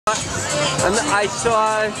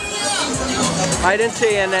I didn't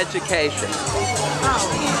see an education. Oh,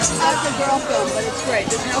 that's a girl film, but it's great.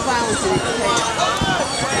 There's no violence in it.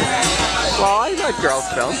 Well, I like girls'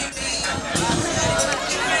 film.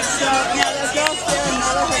 So, now the girl's there and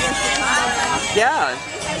mother who wants to come back. Yeah.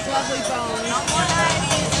 She has lovely bones.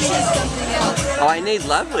 She has something else. Oh, I need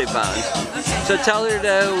lovely bones. So tell her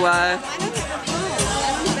to, I don't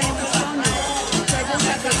have a phone. I don't have anyone's phone number. So I just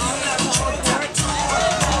have the office support.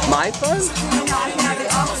 my phone? No, I have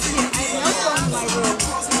the office. I have no phone in my room.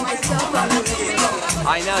 My cell phone is in the room.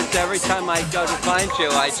 I know, so every time I go to find you,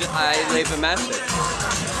 I leave a message.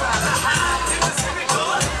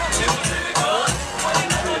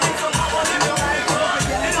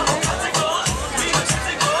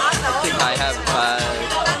 I think I have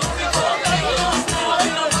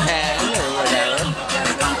 10 or whatever.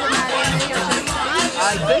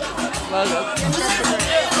 I think, well,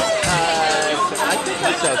 I think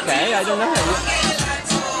that's okay. I don't know.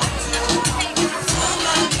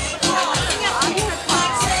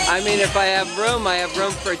 I mean, if I have room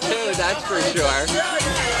for 2, that's for sure.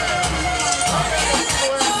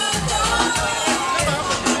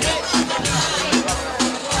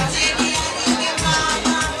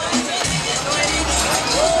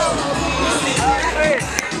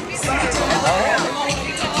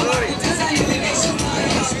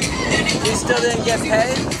 You still didn't get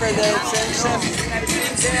paid for the censorship?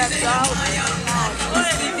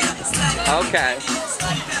 Okay.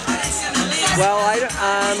 Well,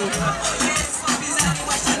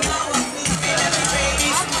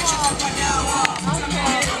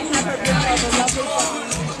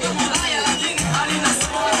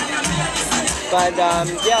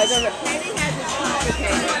 yeah, I don't know.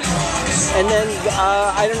 And then,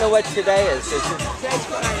 I don't know what today is.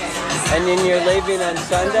 And then you're leaving on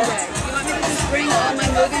Sunday? Bring all my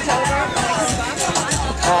movies over when I come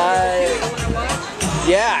back?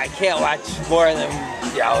 Yeah, I can't watch more than,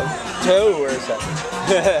 2 or something.